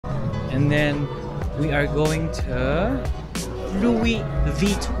and then we are going to Louis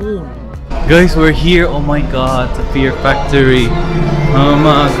Vuitton. Guys, we're here. Oh my god, the Fear Factory. Oh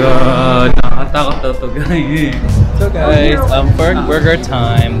my god, nakatakot na to, guys. So guys, FERG burger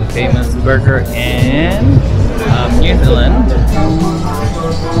time, the famous burger in New Zealand.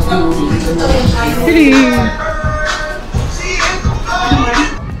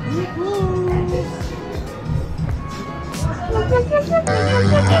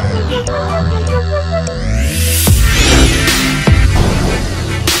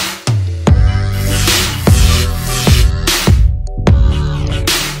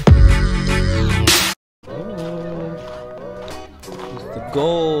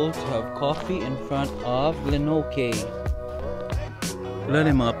 Goal to have coffee in front of Lenoke. Wala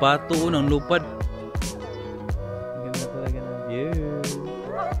na yung mga pato ng lupad. Ganda talaga ng view.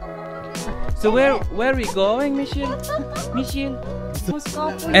 So where are we going, Michelle? Michelle?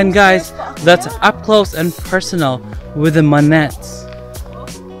 And guys, that's up close and personal with the manettes.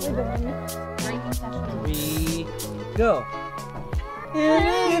 We go. And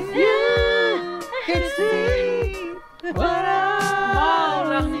if you could see what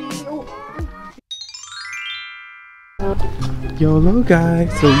YOLO guys,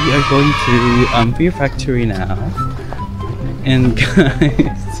 so we are going to Fear Factory now, and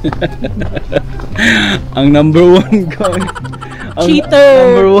guys, ang number one guys,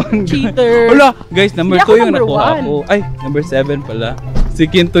 cheater. Wala guys, number 2 yung nakuha ko. Ay, number 7 pala. Si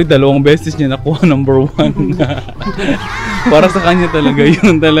Kintoy, 2 beses niya nakuha number 1. Para sa kanya talaga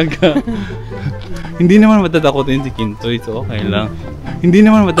yun talaga. Hindi naman matatakotin si Kintoy, so okay lang. Hindi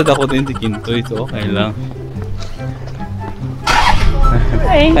naman matatakotin si Kintoy, so okay lang.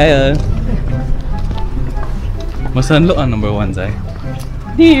 Ayun. Masanlo ang number 1, Zay?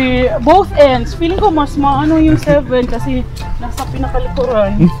 Di, both ends. Feeling ko mas maano yung 7 kasi nasa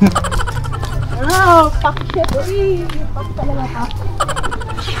pinakalikuran. Fuck shit. Uy, fuck talaga ka.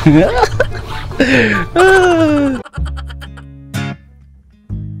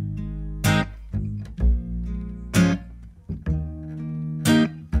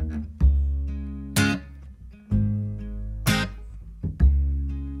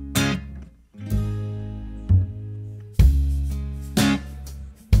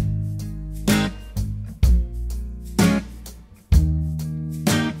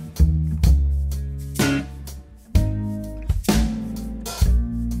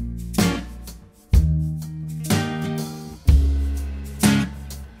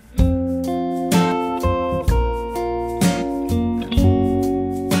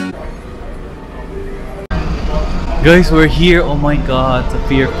 Guys, we're here. Oh my god, the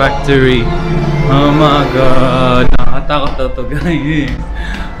Fear Factory. Oh my god, nakatakot na to, guys.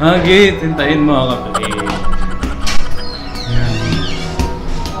 Agit, hintayin mo ako, please.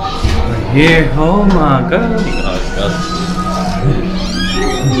 We're here. Oh my god.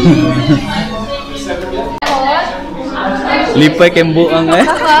 Lipay kembuang eh.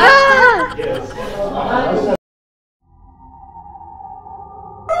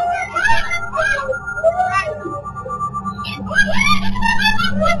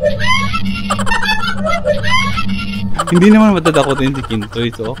 Hindi naman matatakotin si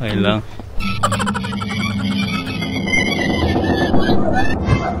Kintoy, so okay lang.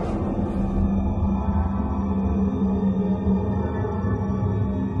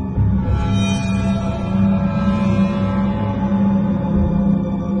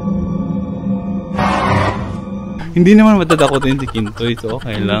 Hindi naman matatakotin si Kintoy, so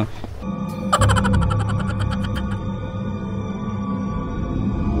okay lang.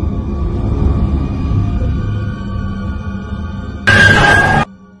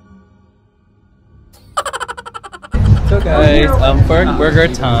 So guys, FERG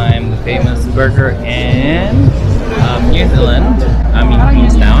burger time, the famous burger in New Zealand, I mean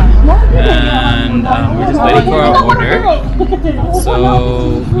QUEENSTOWN, and we're just waiting for our order.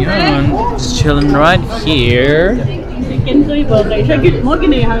 So, you know, just chilling right here. Kintoy ba? Siya mo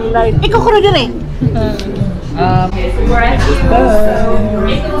ginahanglan. Ikaw ko rin eh.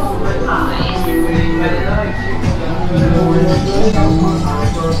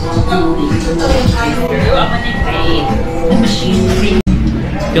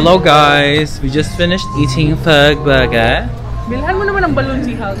 Hello guys, we just finished eating FERG burger. Bilhan mo naman ang balloon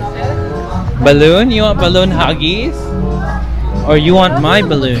si Youngster. Balloon? You want balloon huggies? Or you want my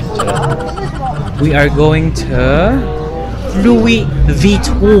balloon? We are going to Louis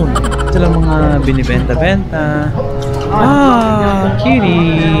Vuitton. Ito lang mga binibenta-benta. Ah,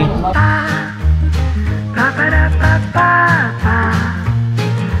 cutie!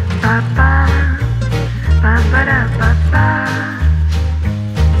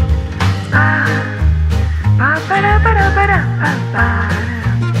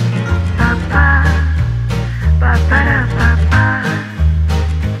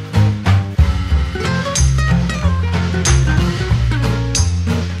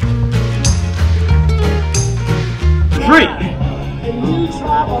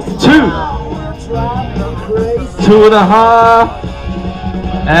 2.5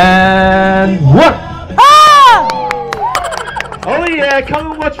 and 1. Oh yeah,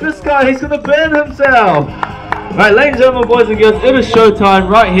 come and watch this guy, he's gonna burn himself. Right, ladies and gentlemen, boys and girls, it is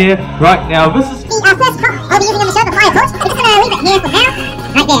showtime right here, right now. This is the first prop I'll be using on the show, the fire torch. I'm just gonna leave it here for now,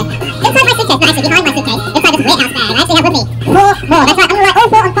 right there. Inside my suitcase, not actually behind my suitcase, inside this warehouse bag, I actually have with me more. That's right, I'm gonna light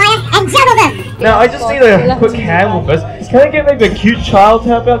all 4 on fire and juggle them. now, I just need a quick hand with this. Can I get maybe a cute child to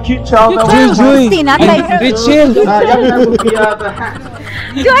help out? Cute child help out? Rachel. Yeah, with the hat.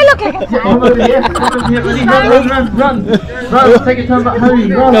 Do I look like a child? Come over here, ready? Run, take your time back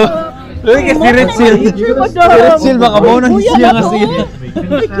home, run. Look at si Rachel. Si Rachel, baka bonang siya nga siya.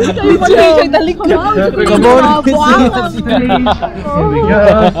 Baka bonang siya nga siya. Here we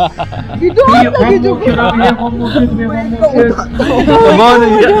go. One more kid over here, one more kid. Baka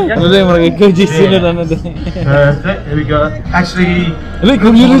bonang siya. Ano na yung mga ikaw, sila na na doon. Perfect, here we go. Actually, Look,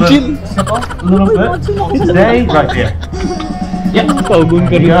 kung yung Rachel. a little bit. Stay right there. Yep. Paugun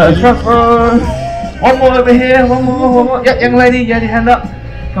ka rin. One more over here, one more. Yep, young lady, get your hand up.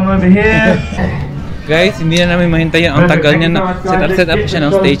 Come over here. Guys, hindi na namin mahintayan. Ang tagal niya na set up siya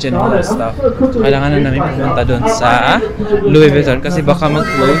ng stage and all that stuff. Kailangan na namin pumunta doon sa Louis Vuitton kasi baka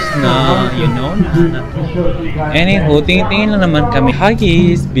mag-close na, you know, na. Anywho, tingin-tingin lang naman kami.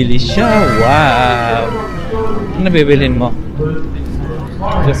 Huggies, bili siya. Wow! Ano bibilhin mo?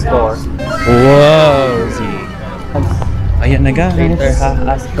 The store. Wow! See? Ayan na guys. Later ha,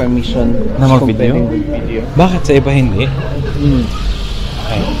 ask permission na mag-video? Bakit sa iba hindi?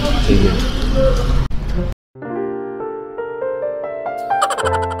 Ay, sige.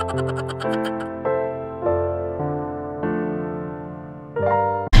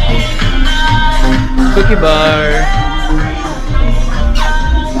 Cookie bar.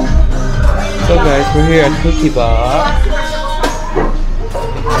 So guys, we're here at Cookie Bar.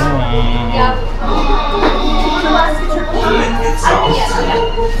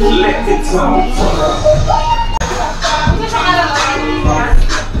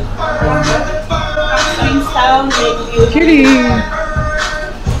 QUEENSTOWN, Kitty!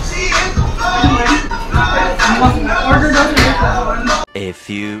 A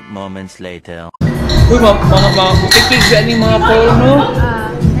few moments later. Uy, mga pikig dyan yung mga porno.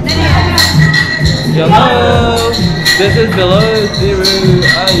 Hello! This is below zero.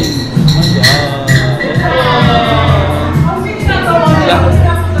 Ay, my God.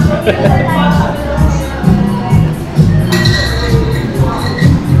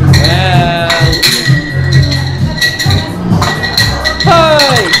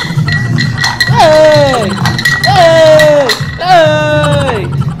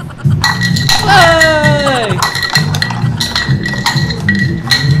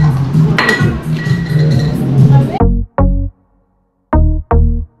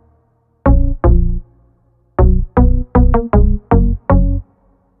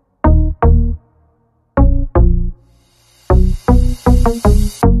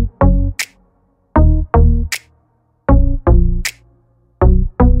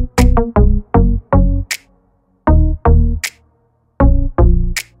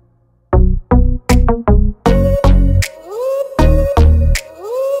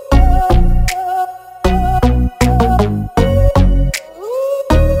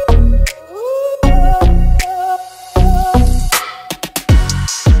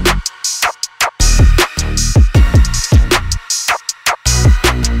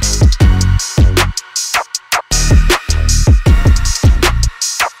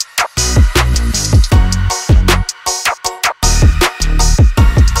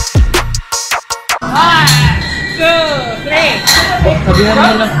 Sabihan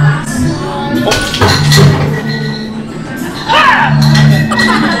mo lang.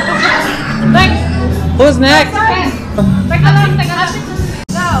 Next! Who's next? Teka lang.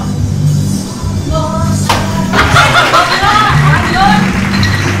 Go!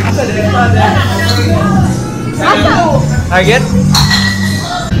 Target?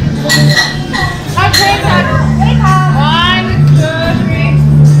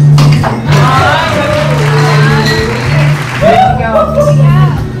 Wait, 1, 2, 3.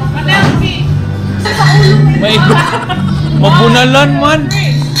 May mabunalan man.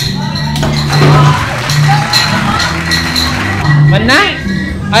 Mana?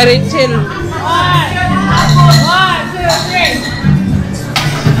 Ay, Rachel. 1, 2,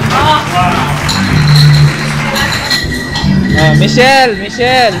 3.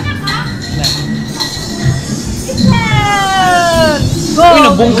 Michelle. Go! Uy,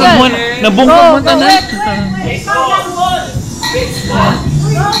 nabungkag mo. Nabungkag mo tanan.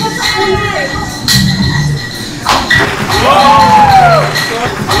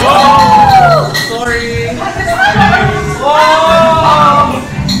 Sorry.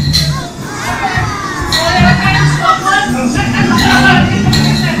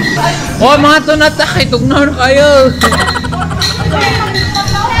 Oh, mga tunatakay, tugnaw kayo.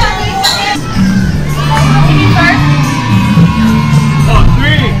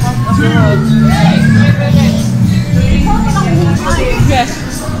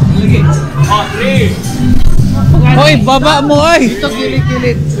 Hoy, baba mo ay. Ito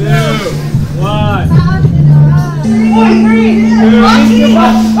kilit-kilit. 2, 1.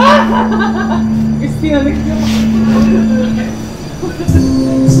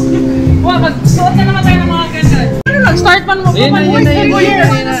 Wow, magsuot na naman tayo ng mga ganyan. Ano nag-start man mo?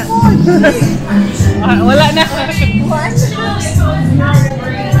 Wala na.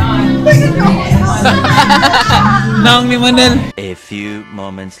 Naong ni Manel. A few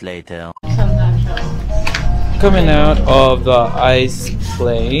moments later. Coming out of the ice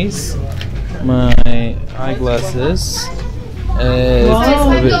place, my eyeglasses is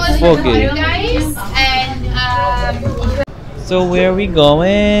a bit foggy. So where are we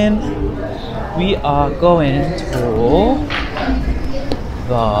going? We are going to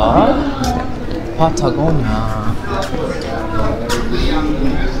the Patagonia.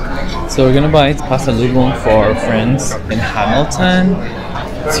 So we're gonna buy pasalubong for our friends in Hamilton.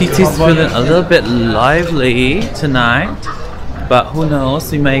 TT's feeling a little bit lively tonight, but who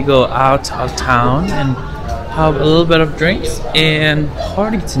knows, we may go out of town and have a little bit of drinks and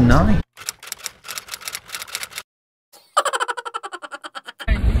party tonight.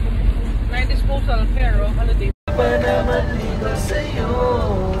 May disposal pero holiday.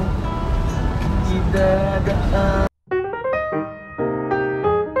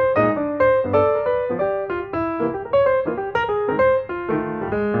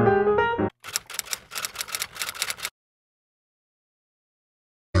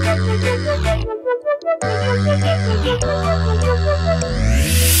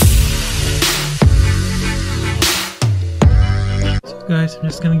 Guys, I'm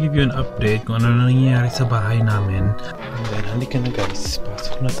just gonna give you an update kung ano nangyayari sa bahay namin. And then, halika na guys,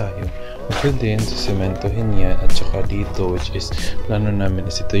 pasok na tayo. Okay din, sisementohin yan at saka dito, which is, plano namin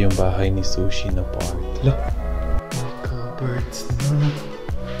is ito yung bahay ni Sushi na part. Look! Cupboards na.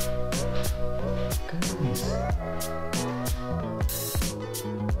 Guys!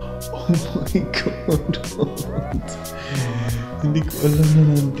 Oh my God! Hindi ko alam na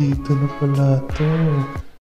nandito na pala to.